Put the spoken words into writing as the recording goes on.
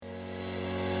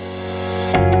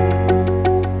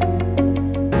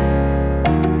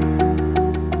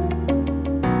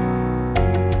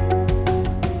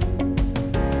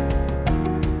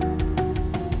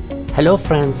Hello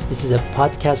friends, this is a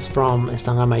podcast from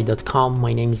ehsanramai.com.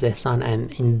 My name is Ehsan,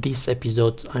 and in this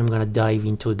episode I'm gonna dive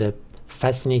into the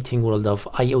fascinating world of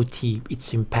IoT,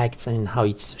 its impacts and how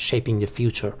it's shaping the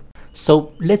future.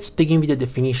 So let's begin with the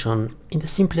definition. In the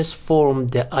simplest form,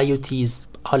 the IoT is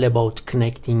all about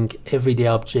connecting everyday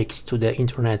objects to the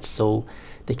internet so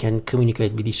they can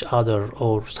communicate with each other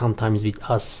or sometimes with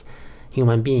us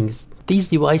human beings. These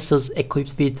devices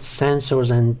equipped with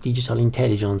sensors and digital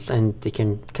intelligence, and they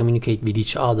can communicate with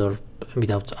each other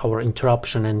without our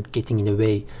interruption and getting in the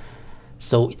way.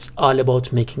 So it's all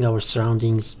about making our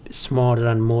surroundings smarter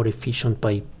and more efficient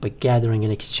by gathering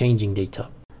and exchanging data.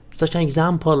 Such an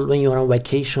example, when you are on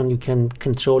vacation, you can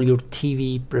control your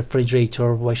TV,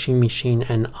 refrigerator, washing machine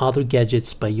and other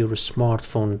gadgets by your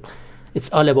smartphone.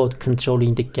 It's all about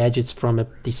controlling the gadgets from a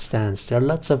distance. There are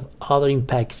lots of other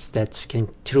impacts that can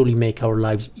truly make our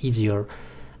lives easier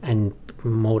and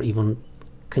more even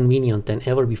convenient than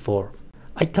ever before.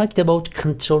 I talked about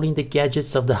controlling the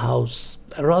gadgets of the house.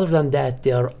 Rather than that,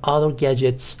 there are other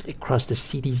gadgets across the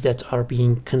cities that are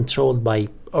being controlled by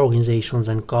organizations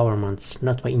and governments,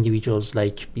 not by individuals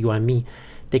like you and me.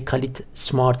 They call it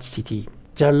smart city.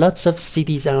 There are lots of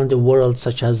cities around the world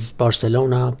such as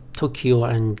Barcelona, Tokyo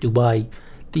and Dubai.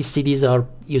 These cities are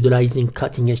utilizing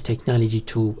cutting-edge technology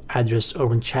to address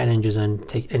urban challenges and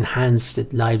enhance the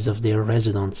lives of their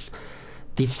residents.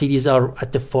 These cities are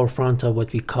at the forefront of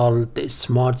what we call the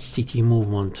smart city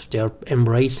movement. They are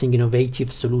embracing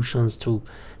innovative solutions to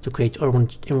create urban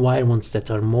environments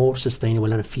that are more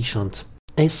sustainable and efficient.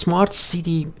 A smart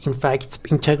city, in fact,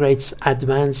 integrates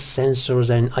advanced sensors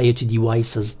and IoT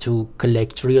devices to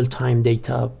collect real-time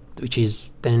data, which is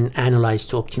then analyzed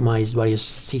to optimize various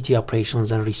city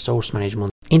operations and resource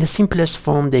management. In the simplest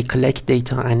form, they collect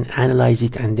data and analyze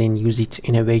it and then use it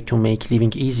in a way to make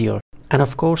living easier. And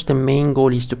of course, the main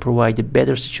goal is to provide a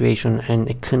better situation and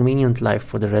a convenient life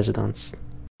for the residents.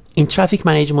 In traffic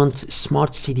management,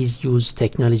 smart cities use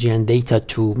technology and data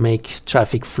to make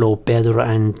traffic flow better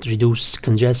and reduce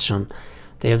congestion.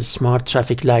 They have smart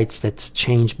traffic lights that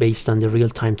change based on the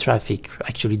real-time traffic.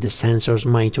 Actually, the sensors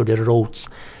monitor the roads.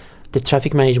 The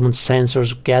traffic management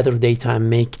sensors gather data and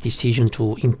make decisions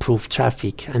to improve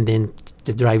traffic, and then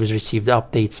the drivers receive the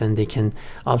updates and they can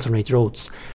alternate routes.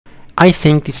 I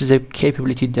think this is a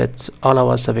capability that all of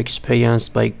us have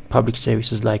experienced by public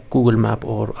services like Google Map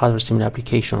or other similar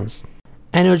applications.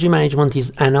 Energy management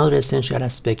is another essential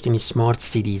aspect in smart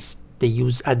cities. They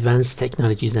use advanced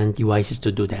technologies and devices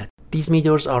to do that. These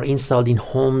meters are installed in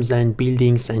homes and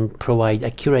buildings and provide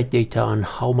accurate data on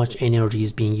how much energy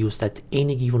is being used at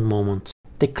any given moment.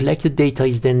 The collected data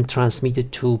is then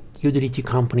transmitted to utility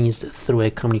companies through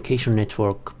a communication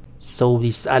network. So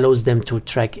this allows them to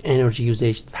track energy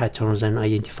usage patterns and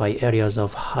identify areas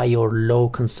of high or low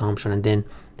consumption, and then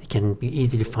they can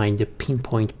easily find the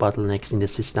pinpoint bottlenecks in the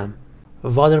system.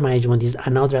 Water management is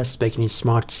another aspect in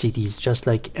smart cities. Just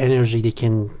like energy, they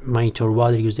can monitor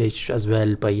water usage as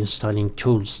well by installing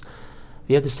tools.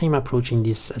 We have the same approach in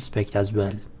this aspect as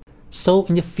well. So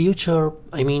in the future,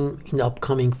 in the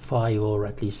upcoming 5 or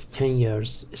at least 10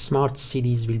 years, smart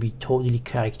cities will be totally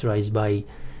characterized by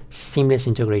seamless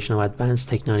integration of advanced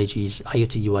technologies,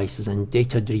 IoT devices, and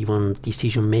data-driven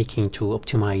decision-making to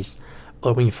optimize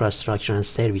urban infrastructure and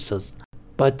services.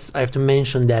 But I have to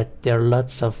mention that there are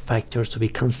lots of factors to be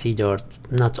considered.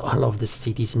 Not all of the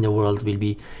cities in the world will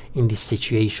be in this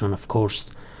situation. Of course,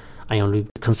 I only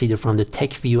consider from the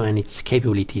tech view and its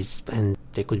capabilities, and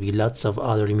there could be lots of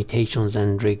other limitations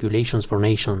and regulations for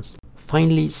nations.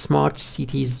 Finally, smart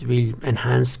cities will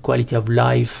enhance quality of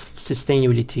life,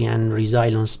 sustainability and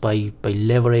resilience by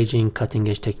leveraging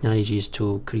cutting-edge technologies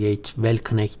to create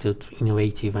well-connected,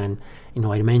 innovative and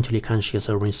environmentally conscious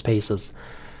urban spaces.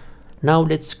 Now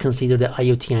let's consider the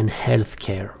IoT and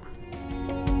healthcare.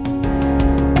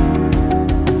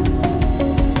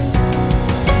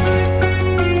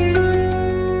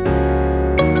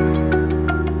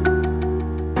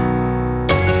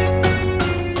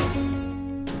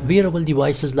 Wearable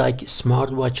devices like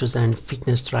smartwatches and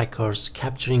fitness trackers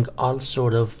capturing all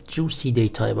sort of juicy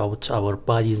data about our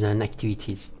bodies and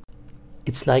activities.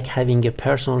 It's like having a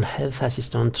personal health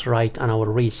assistant right on our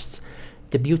wrist.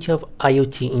 The beauty of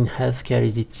IoT in healthcare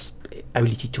is its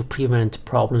ability to prevent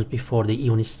problems before they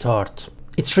even start.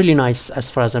 It's really nice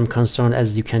as far as I'm concerned,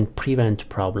 as you can prevent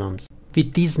problems.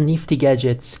 With these nifty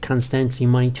gadgets constantly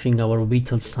monitoring our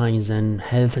vital signs and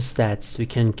health stats, we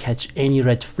can catch any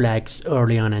red flags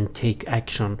early on and take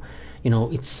action.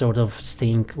 It's sort of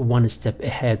staying one step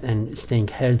ahead and staying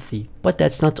healthy. But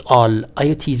that's not all.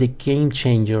 IoT is a game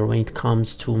changer when it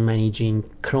comes to managing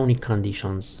chronic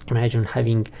conditions. Imagine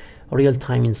having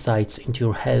real-time insights into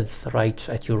your health right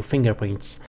at your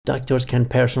fingerprints. Doctors can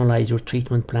personalize your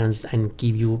treatment plans and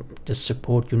give you the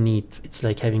support you need. It's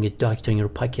like having a doctor in your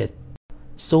pocket.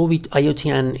 So with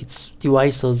IoT and its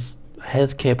devices,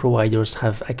 healthcare providers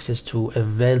have access to a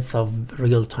wealth of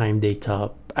real-time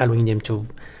data, allowing them to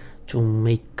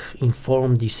make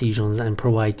informed decisions and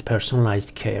provide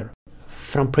personalized care.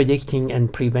 From predicting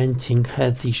and preventing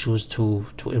health issues to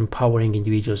empowering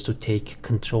individuals to take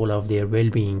control of their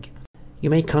well-being. You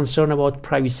may be concerned about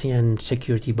privacy and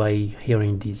security by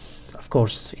hearing this. Of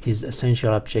course, it is an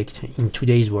essential object in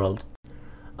today's world.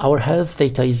 Our health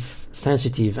data is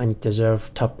sensitive and it deserves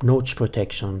top-notch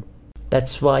protection.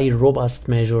 That's why robust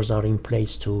measures are in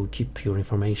place to keep your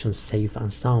information safe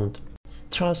and sound.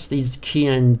 Trust is key,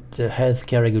 and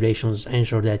healthcare regulations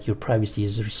ensure that your privacy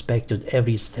is respected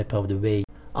every step of the way.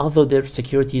 Although their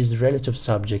security is a relative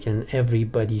subject and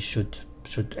everybody should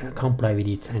comply with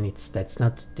it, and that's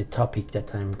not the topic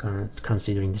that I'm gonna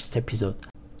consider in this episode.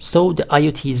 So the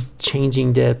IoT is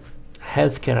changing the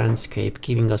healthcare landscape,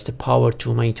 giving us the power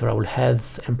to monitor our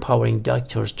health, empowering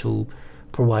doctors to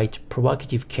provide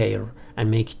provocative care and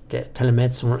make the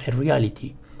telemedicine a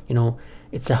reality.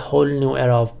 It's a whole new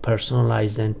era of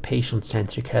personalized and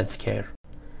patient-centric healthcare.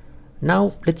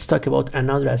 Now let's talk about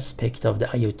another aspect of the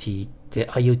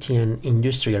IoT and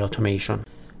industrial automation.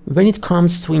 When it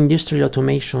comes to industrial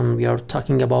automation, we are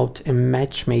talking about a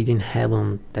match made in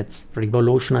heaven that's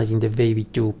revolutionizing the way we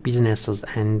do businesses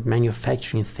and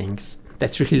manufacturing things.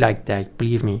 That's really like that,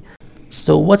 believe me.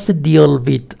 So what's the deal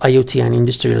with IoT and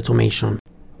industrial automation?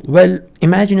 Well,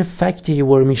 imagine a factory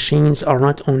where machines are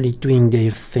not only doing their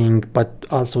thing, but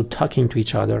also talking to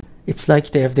each other. It's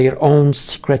like they have their own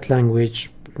secret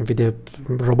language with a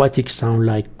robotic sound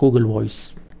like Google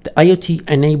Voice. The IoT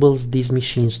enables these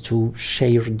machines to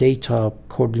share data,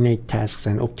 coordinate tasks,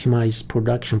 and optimize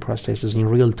production processes in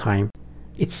real time.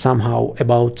 It's somehow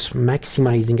about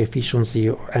maximizing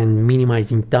efficiency and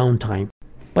minimizing downtime.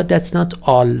 But that's not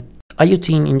all.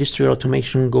 IoT in industrial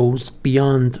automation goes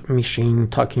beyond machine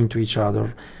talking to each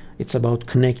other. It's about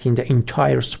connecting the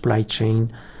entire supply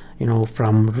chain,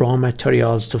 from raw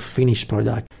materials to finished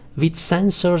product. With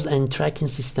sensors and tracking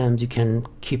systems, you can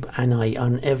keep an eye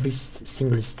on every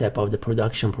single step of the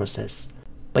production process.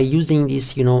 By using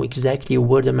this, you know exactly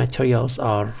where the materials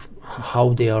are,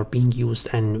 how they are being used,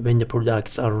 and when the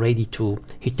products are ready to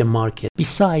hit the market.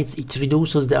 Besides, it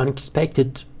reduces the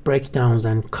unexpected breakdowns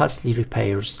and costly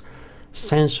repairs.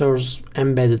 Sensors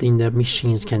embedded in the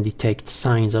machines can detect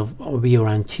signs of wear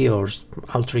and tears,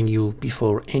 altering you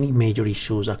before any major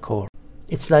issues occur.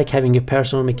 It's like having a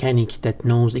personal mechanic that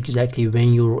knows exactly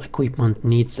when your equipment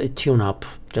needs a tune-up,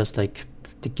 just like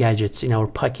the gadgets in our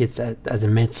pockets as a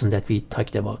medicine that we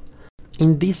talked about.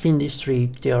 In this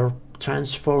industry, they are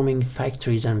transforming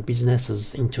factories and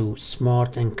businesses into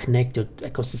smart and connected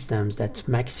ecosystems that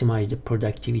maximize the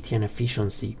productivity and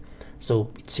efficiency.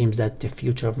 So it seems that the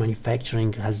future of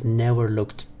manufacturing has never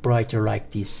looked brighter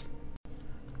like this.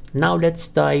 Now let's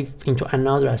dive into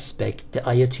another aspect, the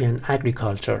IoT and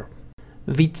agriculture.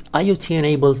 With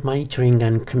IoT-enabled monitoring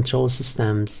and control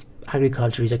systems,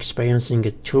 agriculture is experiencing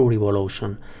a true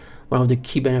revolution. One of the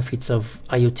key benefits of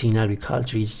IoT in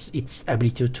agriculture is its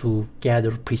ability to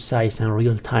gather precise and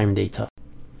real-time data.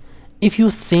 If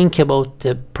you think about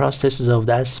the processes of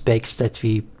the aspects that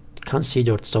we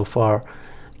considered so far,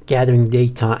 gathering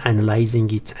data,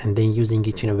 analyzing it, and then using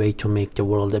it in a way to make the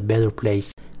world a better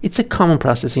place, it's a common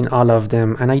process in all of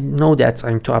them, and I know that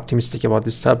I'm too optimistic about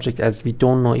this subject as we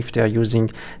don't know if they are using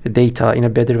the data in a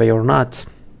better way or not.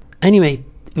 Anyway,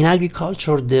 in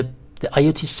agriculture, the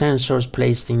IoT sensors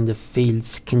placed in the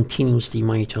fields continuously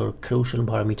monitor crucial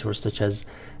parameters such as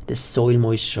the soil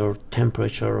moisture,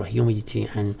 temperature, humidity,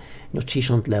 and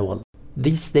nutrition level.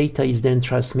 This data is then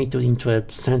transmitted into a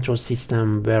central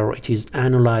system where it is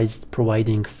analyzed,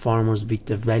 providing farmers with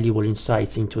the valuable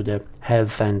insights into the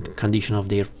health and condition of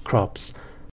their crops.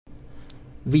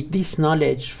 With this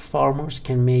knowledge, farmers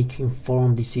can make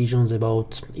informed decisions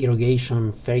about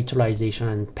irrigation, fertilization,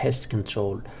 and pest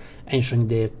control, ensuring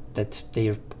that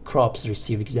their crops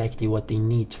receive exactly what they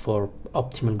need for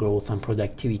optimal growth and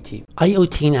productivity.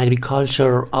 IoT in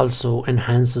agriculture also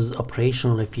enhances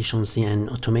operational efficiency and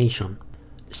automation.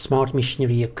 Smart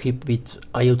machinery equipped with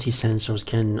IoT sensors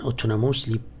can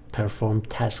autonomously perform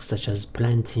tasks such as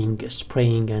planting,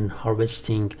 spraying, and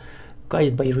harvesting,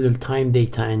 guided by real-time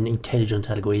data and intelligent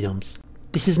algorithms.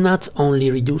 This not only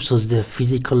reduces the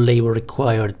physical labor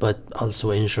required, but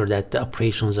also ensures that the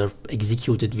operations are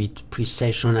executed with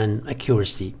precision and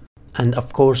accuracy. And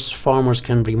of course, farmers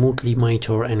can remotely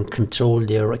monitor and control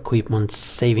their equipment,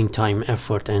 saving time,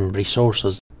 effort, and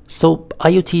resources. So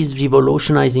IoT is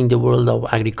revolutionizing the world of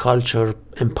agriculture,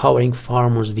 empowering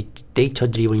farmers with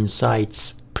data-driven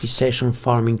insights, precision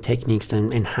farming techniques,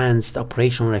 and enhanced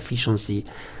operational efficiency.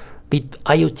 With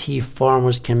IoT,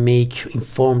 farmers can make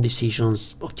informed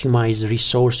decisions, optimize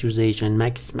resource usage, and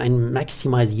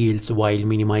maximize yields while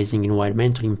minimizing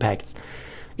environmental impacts.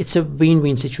 It's a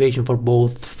win-win situation for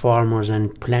both farmers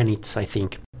and planets, I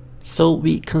think. So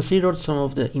we considered some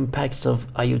of the impacts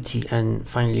of IoT, and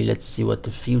finally let's see what the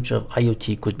future of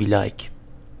IoT could be like.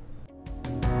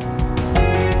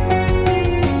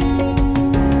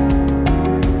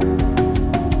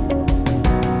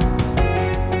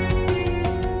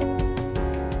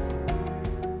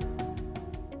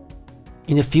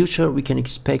 In the future, we can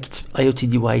expect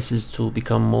IoT devices to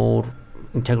become more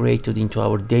integrated into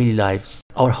our daily lives.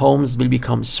 Our homes will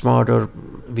become smarter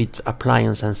with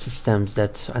appliances and systems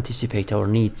that anticipate our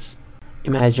needs.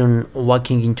 Imagine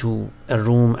walking into a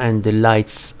room and the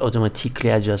lights automatically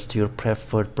adjust to your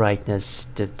preferred brightness,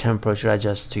 the temperature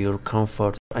adjusts to your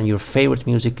comfort, and your favorite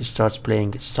music starts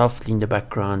playing softly in the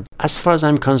background. As far as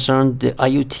I'm concerned, the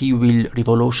IoT will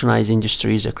revolutionize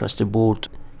industries across the board.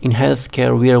 In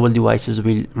healthcare, wearable devices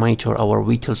will monitor our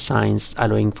vital signs,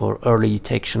 allowing for early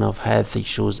detection of health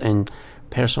issues and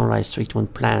personalized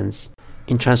treatment plans.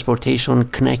 In transportation,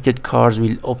 connected cars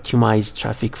will optimize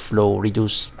traffic flow,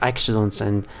 reduce accidents,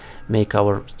 and make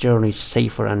our journeys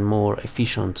safer and more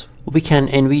efficient. We can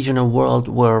envision a world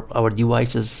where our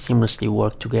devices seamlessly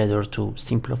work together to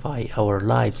simplify our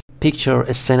lives. Picture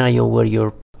a scenario where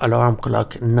your alarm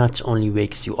clock not only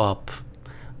wakes you up,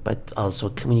 but also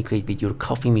communicate with your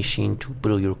coffee machine to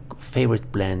brew your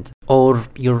favorite blend. Or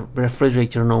your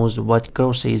refrigerator knows what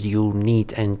groceries you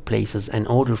need and places an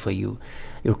order for you.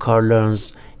 Your car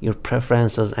learns your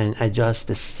preferences and adjusts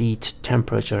the seat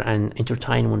temperature and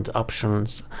entertainment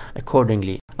options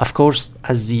accordingly. Of course,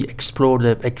 as we explore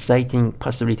the exciting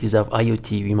possibilities of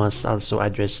IoT, we must also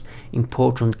address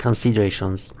important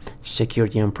considerations,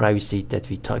 security and privacy that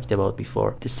we talked about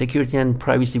before. The security and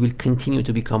privacy will continue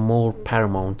to become more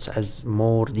paramount as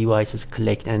more devices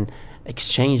collect and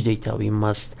exchange data. We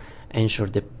must ensure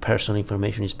the personal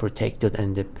information is protected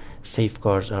and the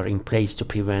safeguards are in place to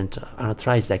prevent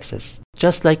unauthorized access.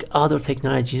 Just like other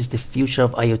technologies, the future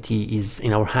of IoT is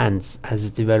in our hands.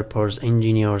 As developers,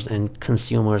 engineers, and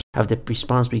consumers have the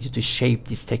responsibility to shape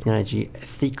this technology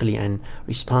ethically and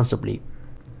responsibly.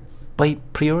 By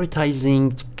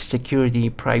prioritizing security,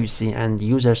 privacy, and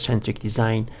user-centric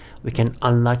design, we can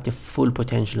unlock the full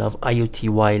potential of IoT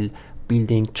while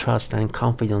building trust and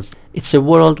confidence. It's a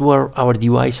world where our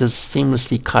devices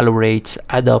seamlessly collaborate,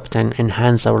 adapt, and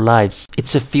enhance our lives.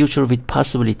 It's a future with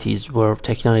possibilities where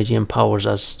technology empowers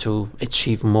us to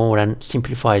achieve more and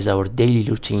simplifies our daily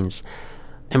routines.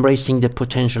 Embracing the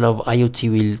potential of IoT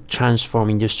will transform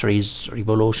industries,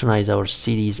 revolutionize our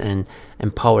cities, and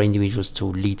empower individuals to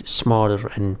lead smarter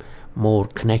and more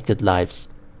connected lives.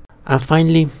 And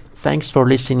finally, thanks for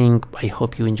listening. I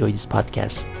hope you enjoyed this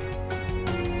podcast.